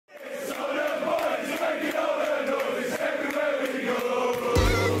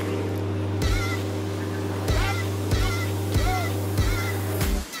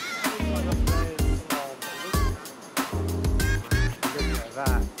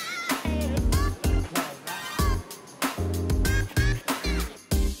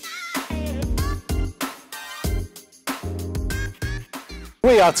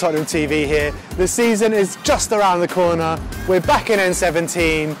We are Tottenham TV here. The season is just around the corner. We're back in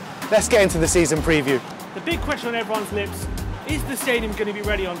N17. Let's get into the season preview. The big question on everyone's lips, is the stadium going to be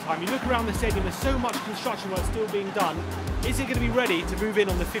ready on time? You look around the stadium, there's so much construction work still being done. Is it going to be ready to move in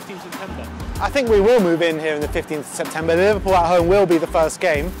on the 15th of September? I think we will move in here on the 15th of September. Liverpool at home will be the first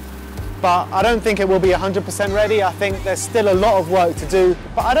game, but I don't think it will be 100% ready. I think there's still a lot of work to do,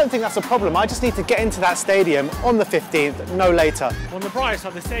 but I don't think that's a problem. I just need to get into that stadium on the 15th, no later. On the bright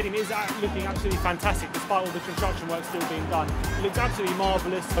side, the stadium is looking absolutely fantastic despite all the construction work still being done. It looks absolutely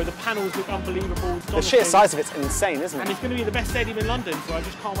marvellous. So the panels look unbelievable. The sheer size of it's insane, isn't it? And it's going to be the best stadium in London, so I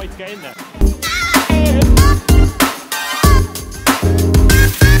just can't wait to get in there.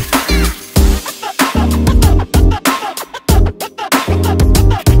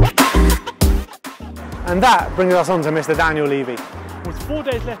 And that brings us on to Mr. Daniel Levy. With 4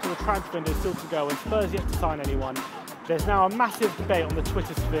 days left of the transfer window still to go and Spurs yet to sign anyone, there's now a massive debate on the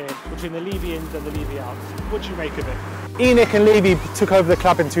Twitter sphere between the Levy-ins and the Levy-outs. What do you make of it? Enoch and Levy took over the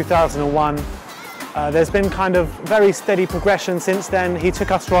club in 2001. There's been kind of very steady progression since then. He took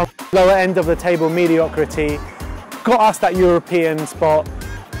us from lower end of the table mediocrity, got us that European spot,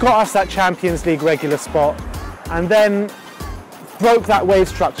 got us that Champions League regular spot, and then broke that wage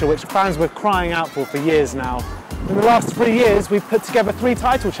structure which fans were crying out for years now. In the last 3 years we've put together 3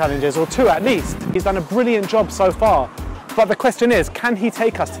 title challenges, or 2 at least. He's done a brilliant job so far, but the question is, can he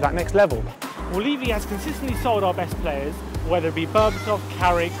take us to that next level? Well, Levy has consistently sold our best players, whether it be Berbatov,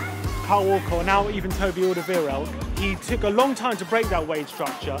 Carrick, Carl Walker, or now even Toby Alderweireld. He took a long time to break that wage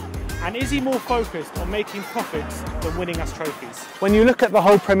structure, and is he more focused on making profits than winning us trophies? When you look at the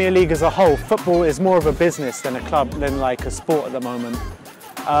whole Premier League as a whole, football is more of a business than a club, than like a sport at the moment.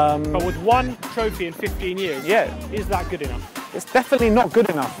 But with 1 trophy in 15 years, is that good enough? It's definitely not good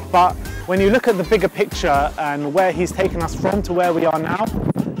enough, but when you look at the bigger picture and where he's taken us from to where we are now,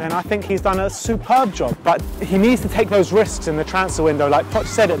 then I think he's done a superb job. But he needs to take those risks in the transfer window, like Poch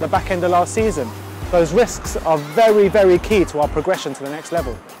said at the back end of last season. Those risks are very, very key to our progression to the next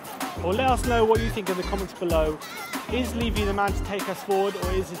level. Well, let us know what you think in the comments below. Is Levy the man to take us forward,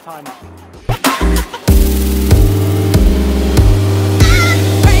 or is his time up?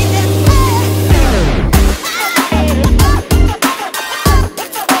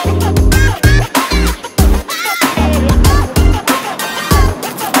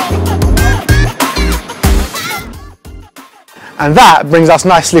 And that brings us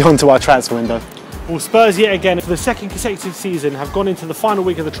nicely onto our transfer window. Well, Spurs yet again for the second consecutive season have gone into the final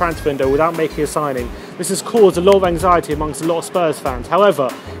week of the transfer window without making a signing. This has caused a lot of anxiety amongst a lot of Spurs fans. However,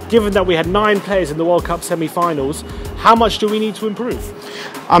 given that we had 9 players in the World Cup semi-finals, how much do we need to improve?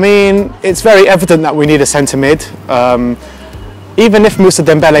 I mean, it's very evident that we need a centre mid. Even if Moussa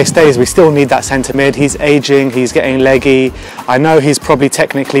Dembele stays, we still need that centre mid. He's ageing, he's getting leggy. I know he's probably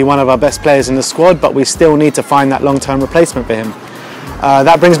technically one of our best players in the squad, but we still need to find that long-term replacement for him.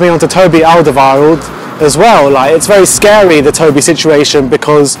 That brings me on to Toby Alderweireld as well. Like, it's very scary, the Toby situation,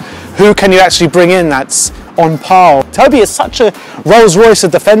 because who can you actually bring in that's on par? Toby is such a Rolls-Royce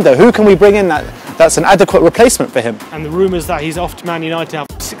of defender. Who can we bring in that's an adequate replacement for him? And the rumours that he's off to Man United have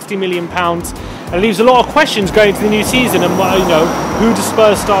 £60 million. And it leaves a lot of questions going into the new season. And you know, who does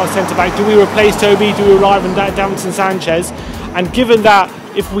Spurs start centre back? Do we replace Toby? Do we rely on Davinson Sanchez? And given that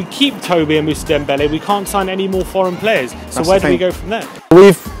if we keep Toby and Moussa Dembele, we can't sign any more foreign players. So where do we go from there?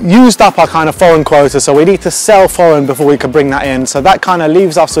 We've used up our kind of foreign quota, so we need to sell foreign before we can bring that in. So that kind of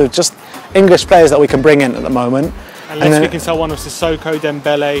leaves us with just English players that we can bring in at the moment. Unless we can sell one of Sissoko,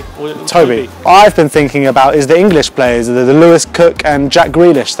 Dembele or Toby. I've been thinking about is the English players, the Lewis Cook and Jack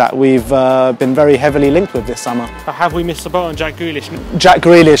Grealish that we've been very heavily linked with this summer. But have we missed the boat on Jack Grealish? Jack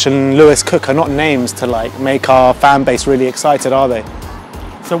Grealish and Lewis Cook are not names to like make our fan base really excited, are they?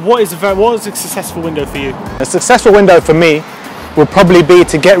 So what is a successful window for you? A successful window for me would probably be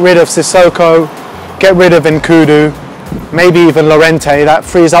to get rid of Sissoko, get rid of Nkudu, maybe even Llorente. That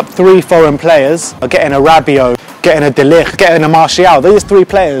frees up 3 foreign players. Getting a Rabiot, getting a De Ligt, getting a Martial. These 3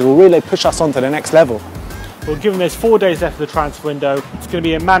 players will really push us on to the next level. Well, given there's 4 days left of the transfer window, it's going to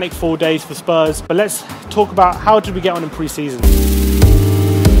be a manic 4 days for Spurs. But let's talk about how did we get on in pre-season.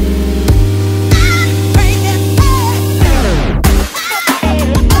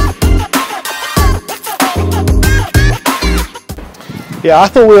 Yeah, I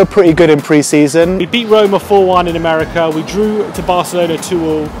thought we were pretty good in pre-season. We beat Roma 4-1 in America, we drew to Barcelona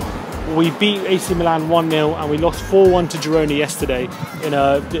 2-2, we beat AC Milan 1-0 and we lost 4-1 to Girona yesterday in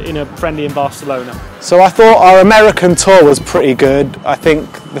a friendly in Barcelona. So I thought our American tour was pretty good. I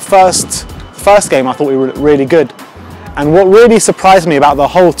think the first game I thought we were really good. And what really surprised me about the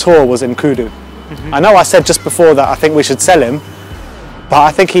whole tour was Nkudu. I know I said just before that I think we should sell him, but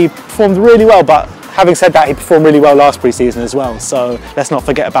I think he performed really well. But having said that, he performed really well last pre-season as well, so let's not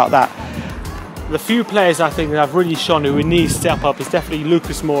forget about that. The few players I think that have really shone who we need to step up is definitely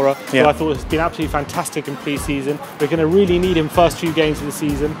Lucas Moura, who I thought has been absolutely fantastic in pre-season. We're going to really need him first few games of the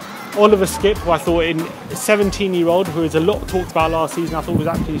season. Oliver Skipp, who I thought, in 17-year-old, who was a lot talked about last season, I thought was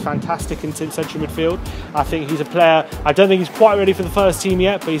absolutely fantastic in central midfield. I think he's a player, I don't think he's quite ready for the first team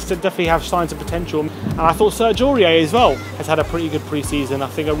yet, but he definitely has signs of potential. And I thought Serge Aurier as well has had a pretty good pre-season. I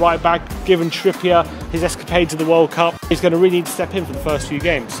think a right back, given Trippier his escapades of the World Cup, he's going to really need to step in for the first few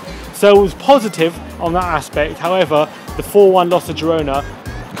games. So it was positive on that aspect. However, the 4-1 loss to Girona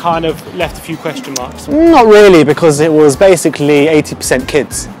kind of left a few question marks. Not really, because it was basically 80%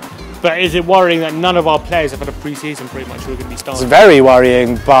 kids. But is it worrying that none of our players have had a pre-season pretty much who are going to be starting? It's very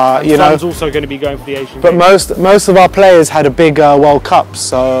worrying, but you know. Sam's also going to be going for the Asian But Games. most of our players had a big World Cup,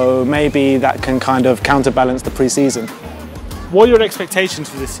 so maybe that can kind of counterbalance the pre-season. What are your expectations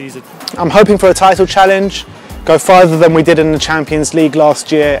for this season? I'm hoping for a title challenge, go farther than we did in the Champions League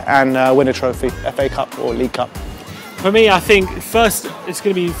last year, and win a trophy, FA Cup or League Cup. For me, I think first it's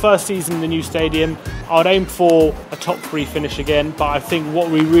going to be the first season in the new stadium. I'd aim for a top 3 finish again, but I think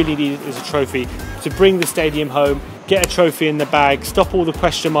what we really need is a trophy to bring the stadium home, get a trophy in the bag, stop all the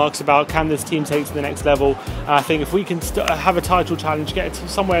question marks about can this team take it to the next level. I think if we can have a title challenge, get it to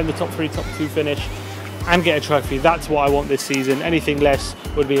somewhere in the top 3, top 2 finish, and get a trophy, that's what I want this season. Anything less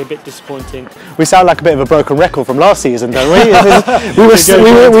would be a bit disappointing. We sound like a bit of a broken record from last season, don't we? we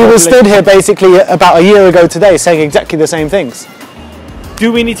were stood here basically about a year ago today saying exactly the same things.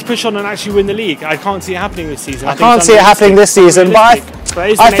 Do we need to push on and actually win the league? I can't see it happening this season. I can't see it happening this season, but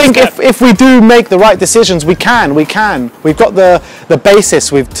I think if we do make the right decisions, we can. We've got the basis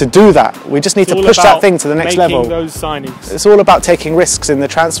to do that. We just need to push that thing to the next level. Those signings. It's all about taking risks in the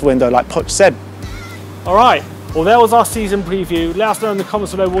transfer window, like Poch said. All right. Well, that was our season preview. Let us know in the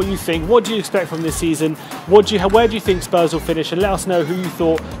comments below what you think. What do you expect from this season? Where do you think Spurs will finish? And let us know who you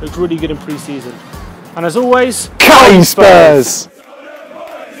thought looked really good in pre-season. And as always, Come Spurs!